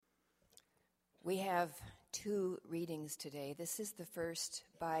We have two readings today. This is the first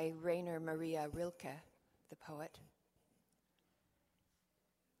by Rainer Maria Rilke, the poet.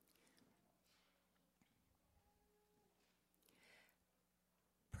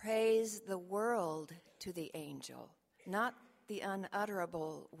 Praise the world to the angel, not the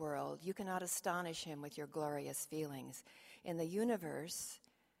unutterable world. You cannot astonish him with your glorious feelings. In the universe,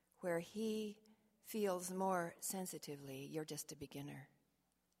 where he feels more sensitively, you're just a beginner.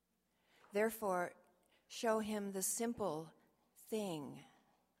 Therefore, show him the simple thing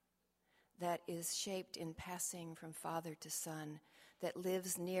that is shaped in passing from father to son, that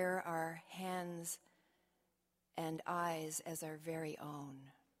lives near our hands and eyes as our very own.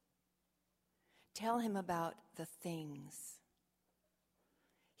 Tell him about the things.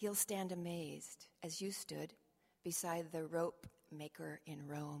 He'll stand amazed, as you stood beside the rope maker in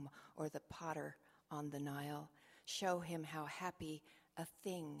Rome or the potter on the Nile. Show him how happy a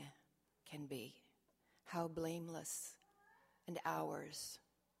thing can be, how blameless and ours.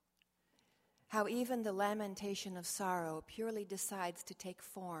 How even the lamentation of sorrow purely decides to take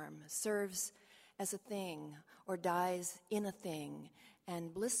form, serves as a thing, or dies in a thing,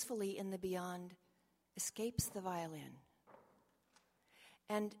 and blissfully in the beyond escapes the violin.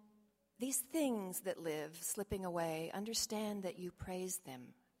 And these things that live, slipping away, understand that you praise them.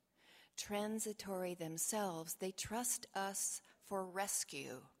 Transitory themselves, they trust us for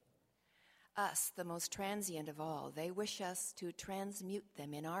rescue. Us, the most transient of all, they wish us to transmute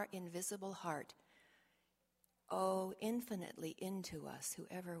them in our invisible heart, oh, infinitely into us,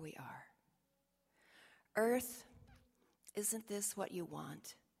 whoever we are. Earth, isn't this what you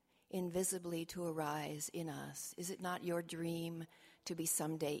want, invisibly to arise in us? Is it not your dream to be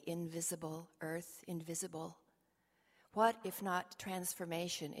someday invisible, Earth, invisible? What if not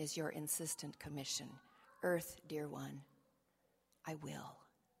transformation is your insistent commission? Earth, dear one, I will.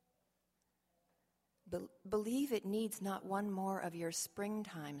 Believe it needs not one more of your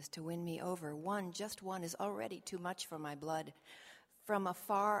springtimes to win me over. One, just one, is already too much for my blood. From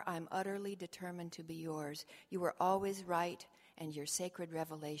afar, I'm utterly determined to be yours. You were always right, and your sacred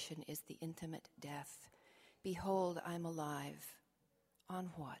revelation is the intimate death. Behold, I'm alive. On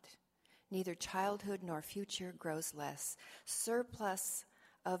what? Neither childhood nor future grows less. Surplus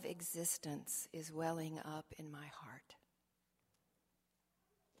of existence is welling up in my heart.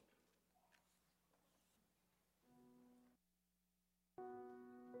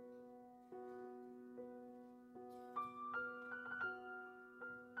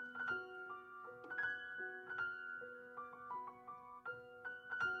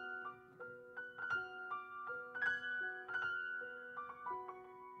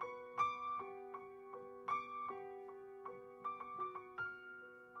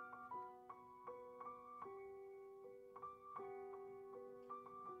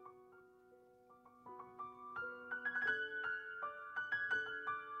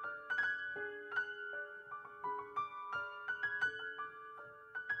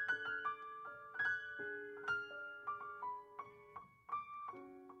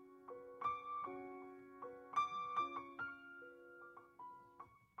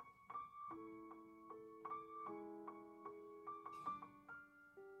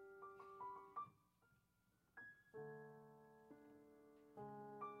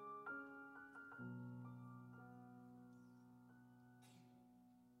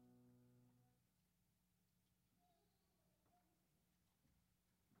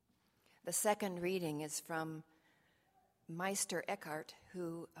 The second reading is from Meister Eckhart,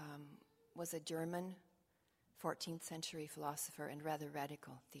 who was a German 14th century philosopher and rather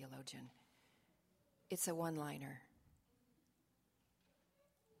radical theologian. It's a one-liner.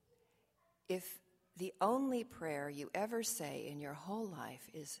 If the only prayer you ever say in your whole life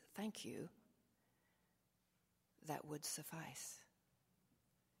is thank you, that would suffice.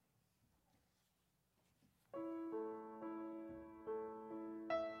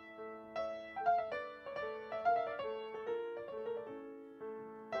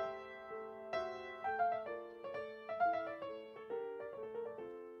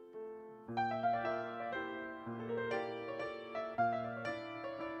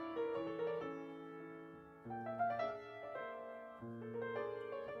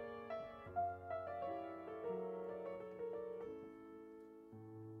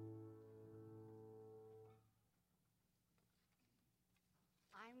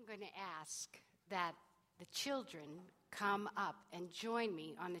 I'm going to ask that the children come up and join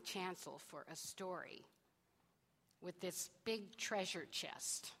me on the chancel for a story with this big treasure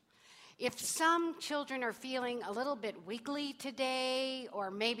chest. If some children are feeling a little bit wiggly today or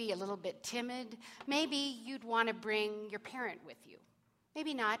maybe a little bit timid, maybe you'd want to bring your parent with you.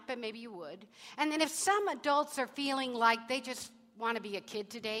 Maybe not, but maybe you would. And then if some adults are feeling like they just want to be a kid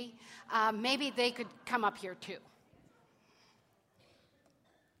today, maybe they could come up here too.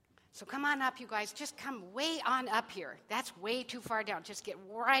 So come on up, you guys. Just come way on up here. That's way too far down. Just get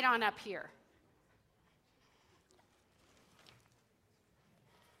right on up here.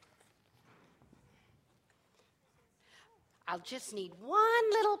 I'll just need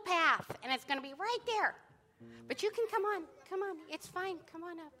one little path, and it's going to be right there. But you can come on. Come on. It's fine. Come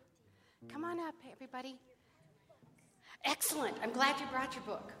on up. Come on up, everybody. Excellent. I'm glad you brought your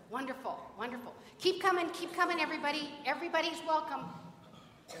book. Wonderful. Wonderful. Keep coming, everybody. Everybody's welcome.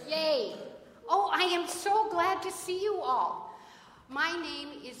 Yay. Oh, I am so glad to see you all. My name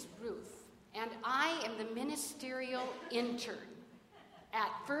is Ruth, and I am the ministerial intern at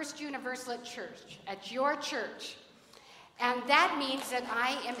First Universalist Church, at your church. And that means that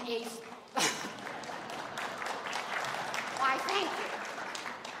I am a... Why, thank you.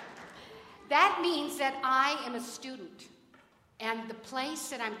 That means that I am a student, and the place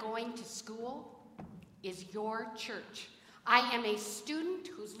that I'm going to school is your church. I am a student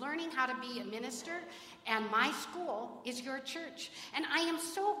who's learning how to be a minister, and my school is your church. And I am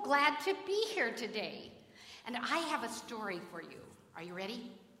so glad to be here today. And I have a story for you. Are you ready?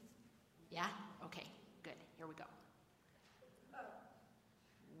 Yeah? Okay, good. Here we go.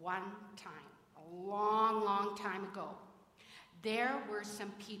 One time, a long, long time ago, there were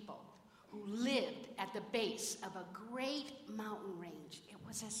some people who lived at the base of a great mountain range. It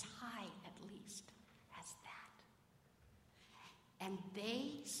was as high, at least, as that. And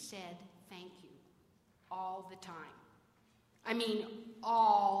they said thank you all the time. I mean,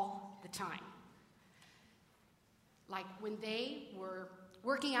 all the time. Like when they were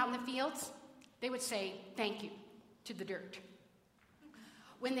working out in the fields, they would say thank you to the dirt.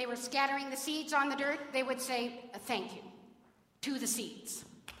 When they were scattering the seeds on the dirt, they would say thank you to the seeds.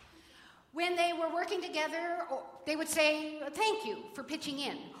 When they were working together, they would say thank you for pitching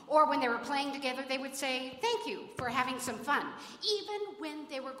in. Or when they were playing together, they would say thank you for having some fun, even when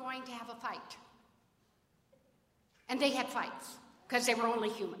they were going to have a fight. And they had fights, because they were only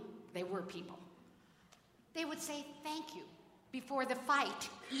human. They were people. They would say thank you before the fight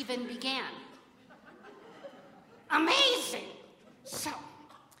even began. Amazing! So,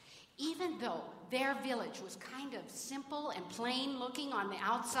 even though their village was kind of simple and plain looking on the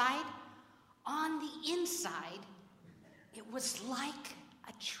outside, on the inside, it was like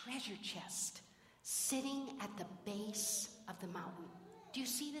a treasure chest sitting at the base of the mountain. Do you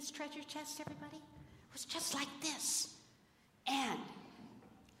see this treasure chest, everybody? It was just like this. And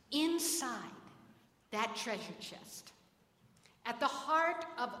inside that treasure chest, at the heart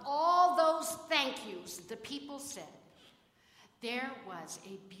of all those thank yous the people said, there was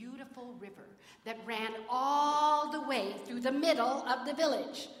a beautiful river that ran all the way through the middle of the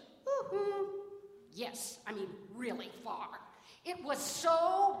village. Woo-hoo. Yes, I mean really far. It was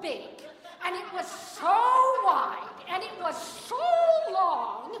so big, and it was so wide, and it was so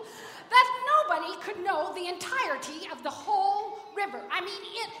long that nobody could know the entirety of the whole river. I mean,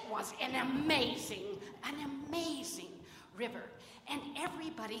 it was an amazing river. And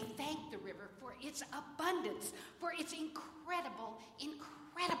everybody thanked the river for its abundance, for its incredible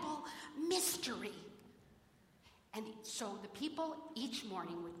mystery. And so the people each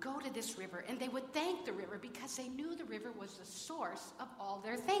morning would go to this river, and they would thank the river because they knew the river was the source of all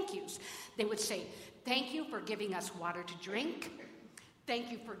their thank yous. They would say, thank you for giving us water to drink.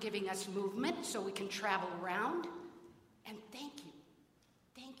 Thank you for giving us movement so we can travel around. And thank you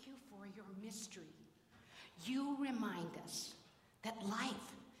for your mystery. You remind us that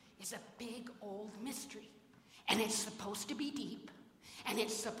life is a big old mystery, and it's supposed to be deep, and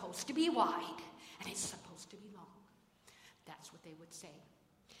it's supposed to be wide, and it's supposed to be long. That's what they would say.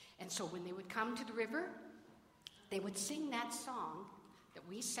 And so when they would come to the river, they would sing that song that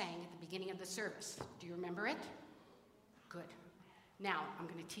we sang at the beginning of the service. Do you remember it? Good. Now I'm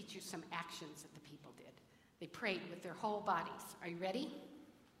going to teach you some actions that the people did. They prayed with their whole bodies. Are you ready?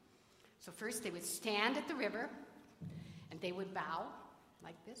 So first they would stand at the river, and they would bow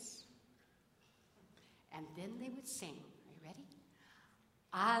like this. And then they would sing. Are you ready?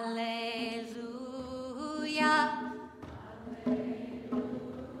 Alleluia.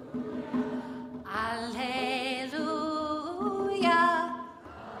 Alleluia.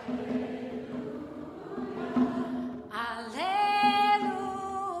 Alleluia.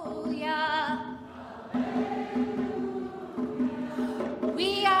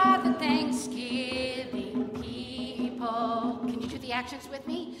 We are the Thanksgiving people. Can you do the actions with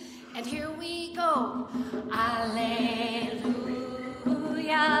me? And here we go. Alleluia.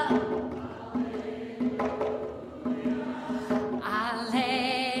 Alleluia.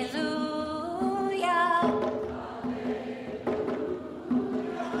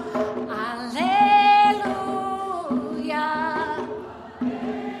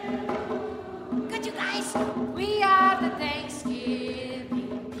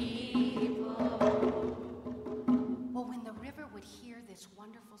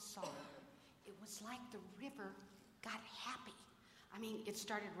 mean, it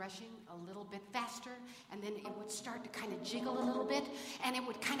started rushing a little bit faster, and then it would start to kind of jiggle a little bit, and it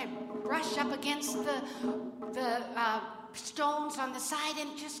would kind of brush up against the stones on the side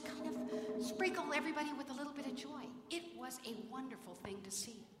and just kind of sprinkle everybody with a little bit of joy. It was a wonderful thing to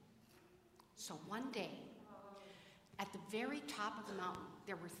see. So one day, at the very top of the mountain,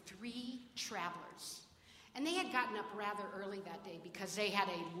 there were 3 travelers. And they had gotten up rather early that day because they had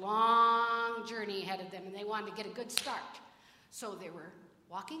a long journey ahead of them and they wanted to get a good start. So they were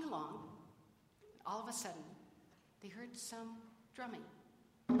walking along. All of a sudden, they heard some drumming.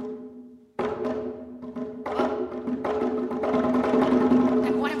 And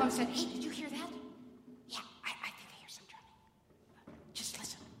one of them said, "Hey, did you hear that?" "Yeah, I think I hear some drumming. Just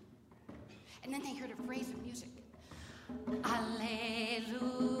listen." And then they heard a phrase of music. Alleluia.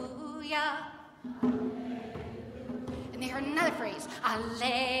 And they heard another phrase.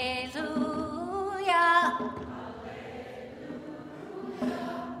 Alleluia.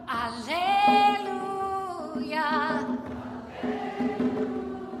 Alleluia.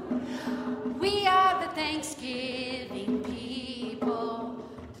 We are the Thanksgiving people.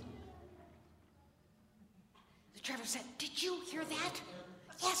 The traveler said, "Did you hear that?"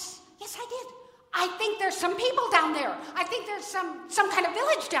 Yes, I did. I think there's some people down there. I think there's some kind of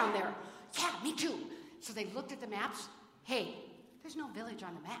village down there. Yeah, me too. So they looked at the maps. Hey, there's no village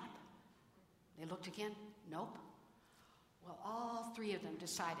on the map. They looked again. Nope. Well, all 3 of them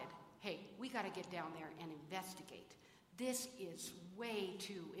decided, hey, we got to get down there and investigate. This is way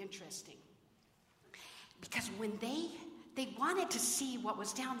too interesting. Because when they wanted to see what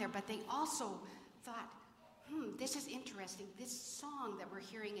was down there, but they also thought, this is interesting. This song that we're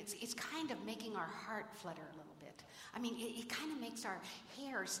hearing, it's kind of making our heart flutter a little bit. I mean, it kind of makes our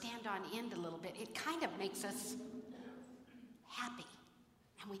hair stand on end a little bit. It kind of makes us happy,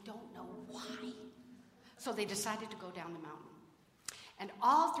 and we don't know why. So they decided to go down the mountain. And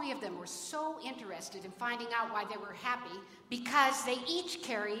all 3 of them were so interested in finding out why they were happy because they each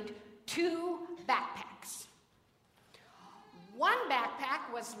carried 2 backpacks. One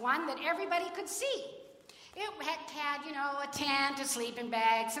backpack was one that everybody could see. It had, a tent, a sleeping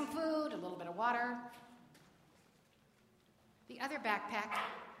bag, some food, a little bit of water. The other backpack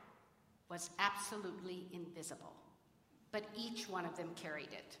was absolutely invisible, but each one of them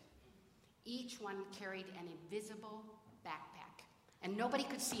carried it. Each one carried an invisible backpack, and nobody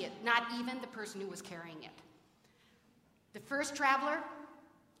could see it, not even the person who was carrying it. The first traveler,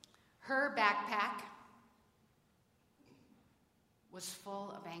 her backpack was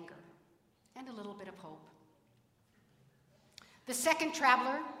full of anger and a little bit of hope. The second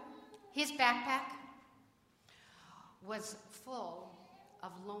traveler, his backpack was full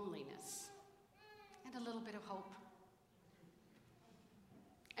of loneliness and a little bit of hope.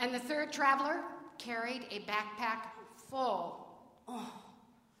 And the third traveler carried a backpack full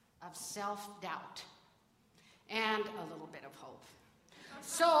of self-doubt and a little bit of hope.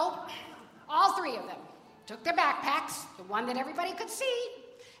 So all 3 of them took their backpacks, the one that everybody could see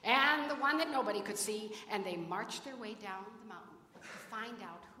and the one that nobody could see, and they marched their way down the mountain to find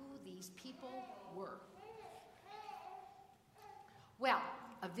out who these people were. Well,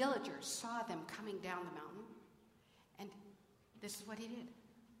 a villager saw them coming down the mountain, and this is what he did.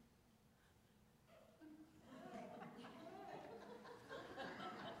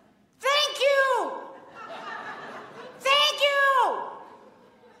 Thank you! Thank you!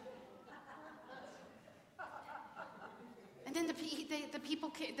 And then the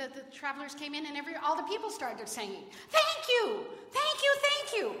travelers came in, and all the people started singing, "Thank you! Thank you!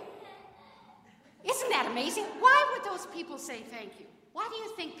 Thank you!" Isn't that amazing? Why would those people say thank you? Why do you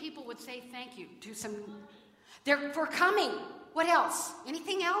think people would say thank you to for coming? What else?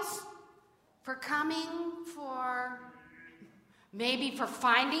 Anything else? For coming, maybe for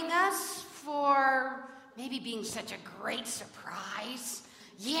finding us, for maybe being such a great surprise.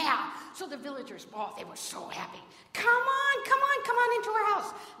 Yeah. So the villagers, they were so happy. Come on into our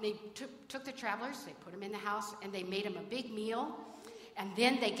house. And they took the travelers, they put them in the house, and they made them a big meal. And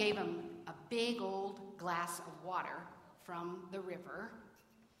then they gave them a big old glass of water from the river.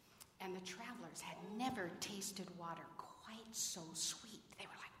 And the travelers had never tasted water quite so sweet. They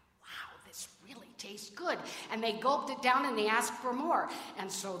were like, wow, this really tastes good. And they gulped it down and they asked for more.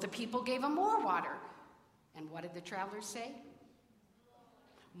 And so the people gave them more water. And what did the travelers say?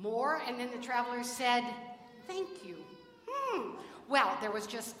 More. And then the travelers said, thank you. Well, there was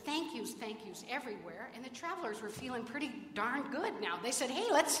just thank yous everywhere, and the travelers were feeling pretty darn good now. They said,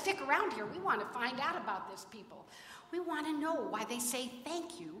 hey, let's stick around here. We want to find out about this people. We want to know why they say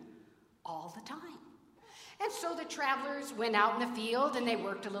thank you all the time. And so the travelers went out in the field and they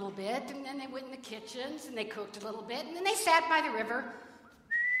worked a little bit, and then they went in the kitchens and they cooked a little bit, and then they sat by the river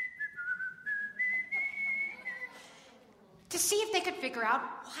to see if they could figure out,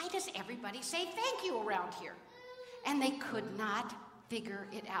 why does everybody say thank you around here? And they could not figure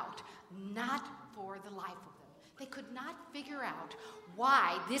it out, not for the life of them. They could not figure out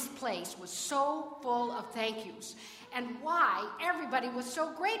why this place was so full of thank yous and why everybody was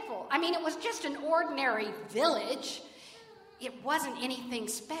so grateful. I mean, it was just an ordinary village. It wasn't anything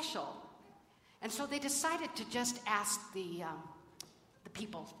special. And so they decided to just ask the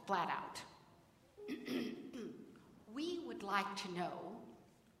people flat out. We would like to know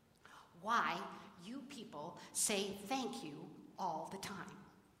why you people say thank you all the time.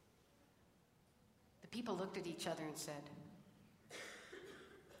 The people looked at each other and said,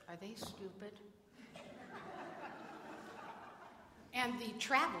 "Are they stupid?" And the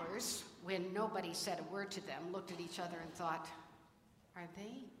travelers, when nobody said a word to them, looked at each other and thought, "Are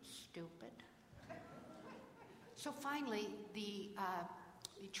they stupid?" So finally, the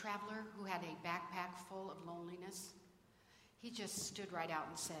traveler who had a backpack full of loneliness, he just stood right out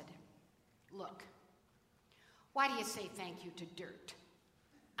and said, "Look, why do you say thank you to dirt?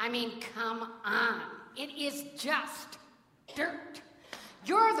 I mean, come on. It is just dirt.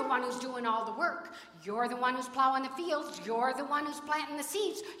 You're the one who's doing all the work. You're the one who's plowing the fields. You're the one who's planting the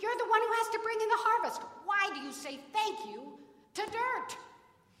seeds. You're the one who has to bring in the harvest. Why do you say thank you to dirt?"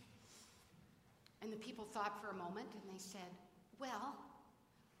 And the people thought for a moment, and they said, "Well,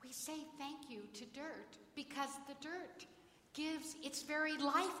 we say thank you to dirt because the dirt gives its very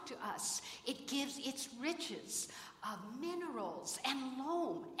life to us. It gives its riches of minerals and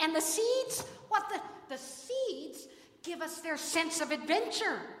loam. And the seeds, the seeds give us their sense of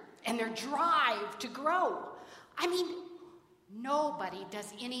adventure and their drive to grow. I mean, nobody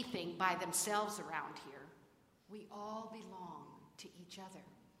does anything by themselves around here. We all belong to each other."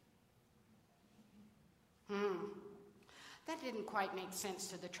 That didn't quite make sense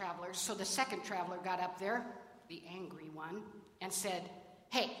to the travelers, so the second traveler got up there, the angry one, and said,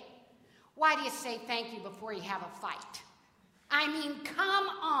 "Hey, why do you say thank you before you have a fight? I mean, come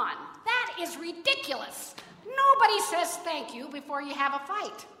on. That is ridiculous. Nobody says thank you before you have a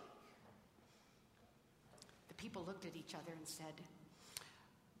fight." The people looked at each other and said,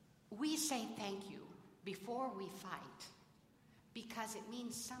 "We say thank you before we fight because it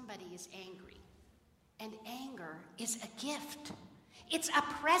means somebody is angry. And anger is a gift. It's a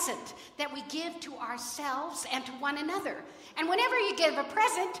present that we give to ourselves and to one another. And whenever you give a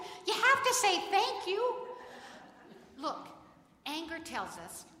present, you have to say thank you." Look, anger tells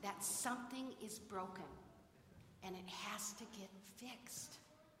us that something is broken and it has to get fixed.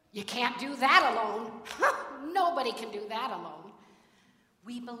 You can't do that alone. Nobody can do that alone.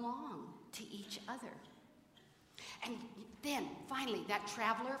 We belong to each other. And then, finally, that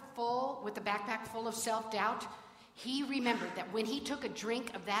traveler with the backpack full of self-doubt, he remembered that when he took a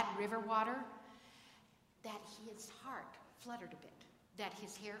drink of that river water, that his heart fluttered a bit, that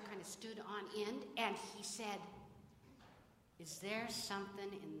his hair kind of stood on end, and he said, "Is there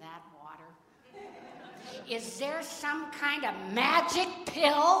something in that water? Is there some kind of magic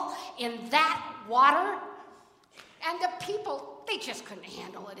pill in that water?" And the people, they just couldn't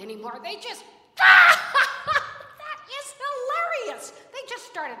handle it anymore. They just, that is hilarious. They just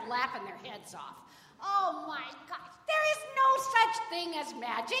started laughing their heads off. Oh my gosh, there is no such thing as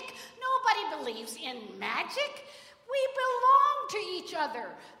magic. Nobody believes in magic. We belong to each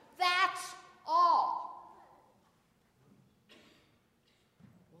other. That's all.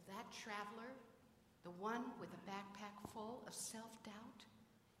 Well, that traveler, the one with a backpack full of self-doubt,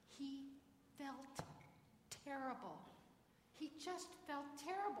 he felt terrible. He just felt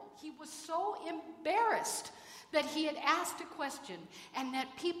terrible. He was so embarrassed that he had asked a question and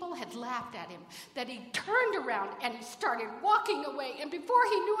that people had laughed at him, that he turned around and he started walking away. And before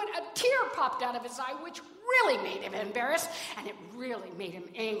he knew it, a tear popped out of his eye, which really made him embarrassed, and it really made him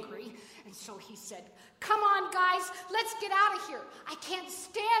angry. And so he said, "Come on, guys, let's get out of here. I can't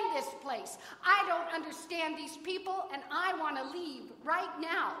stand this place. I don't understand these people, and I want to leave right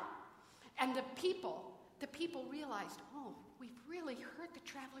now." And the people realized, oh, we've really hurt the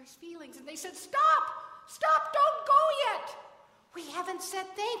traveler's feelings. And they said, Stop, don't go yet. We haven't said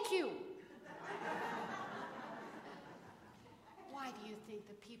thank you. Why do you think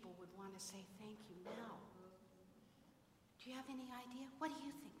the people would want to say thank you now? Do you have any idea? What do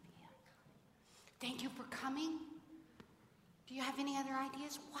you think, Mia? Thank you for coming? Do you have any other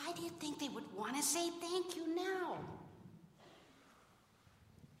ideas? Why do you think they would want to say thank you now?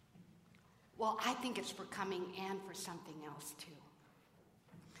 Well, I think it's for coming and for something else, too.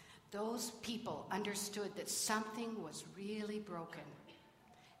 those people understood that something was really broken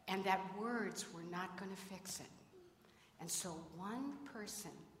and that words were not going to fix it. And so one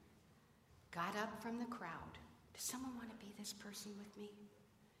person got up from the crowd. Does someone want to be this person with me?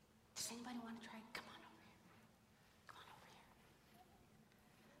 Does anybody want to try? Come on over here. Come on over here.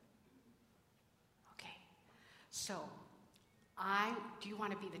 Okay. So, do you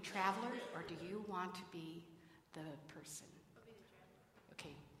want to be the traveler or do you want to be the person? I'll be the traveler.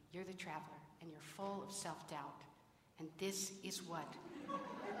 Okay, you're the traveler and you're full of self-doubt. And this is what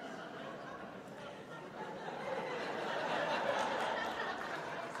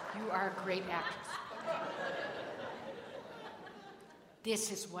you are a great actress.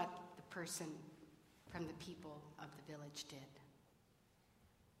 This is what the person from the people of the village did.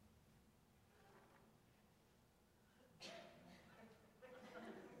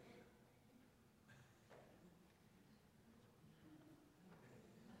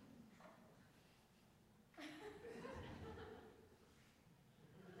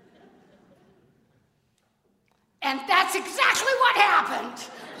 And that's exactly what happened.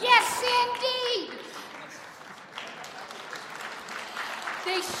 Yes, indeed.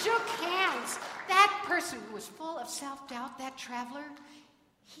 They shook hands. That person who was full of self-doubt, that traveler,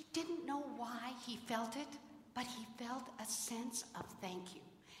 he didn't know why he felt it, but he felt a sense of thank you.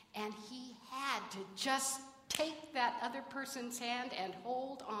 And he had to just take that other person's hand and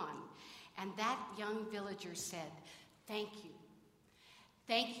hold on. And that young villager said, "Thank you.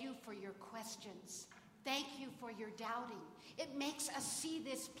 Thank you for your questions. Thank you for your doubting. It makes us see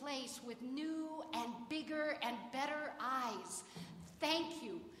this place with new and bigger and better eyes. Thank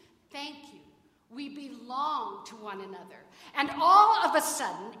you. Thank you. We belong to one another." And all of a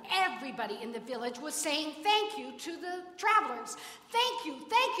sudden, everybody in the village was saying thank you to the travelers. Thank you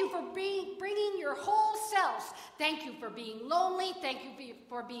for bringing your whole selves. Thank you for being lonely. Thank you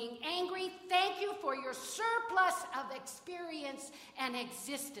for being angry. Thank you for your surplus of experience and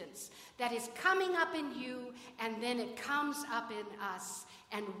existence that is coming up in you, and then it comes up in us,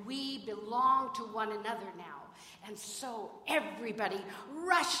 and we belong to one another now. And so everybody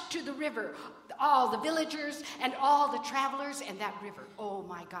rushed to the river, all the villagers and all the travelers, and that river, oh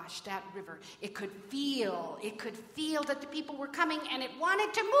my gosh, that river, it could feel that the people were coming, and it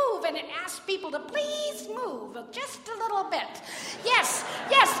wanted to move, and it asked people to please move just a little bit. Yes,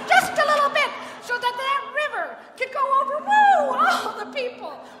 just a little bit, so that river could go over, all the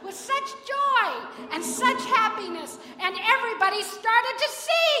people with such joy and such happiness, and everybody started to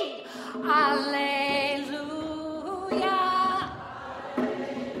sing, Alleluia.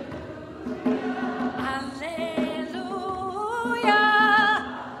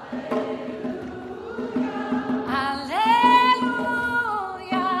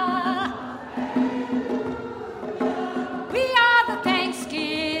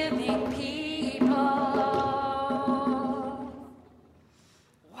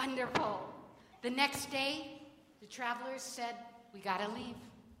 The next day, the travelers said, "We got to leave."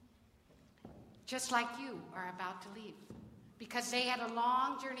 Just like you are about to leave. Because they had a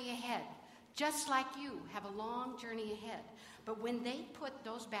long journey ahead. Just like you have a long journey ahead. But when they put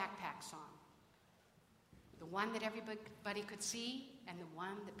those backpacks on, the one that everybody could see and the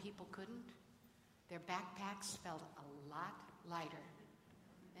one that people couldn't, their backpacks felt a lot lighter.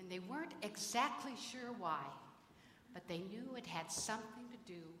 And they weren't exactly sure why, but they knew it had something to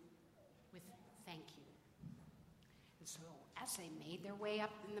do with thank you. And so as they made their way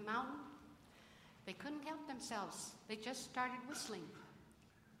up in the mountain, they couldn't help themselves. They just started whistling.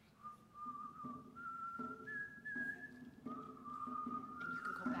 And you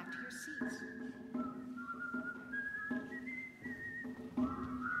can go back to your seats.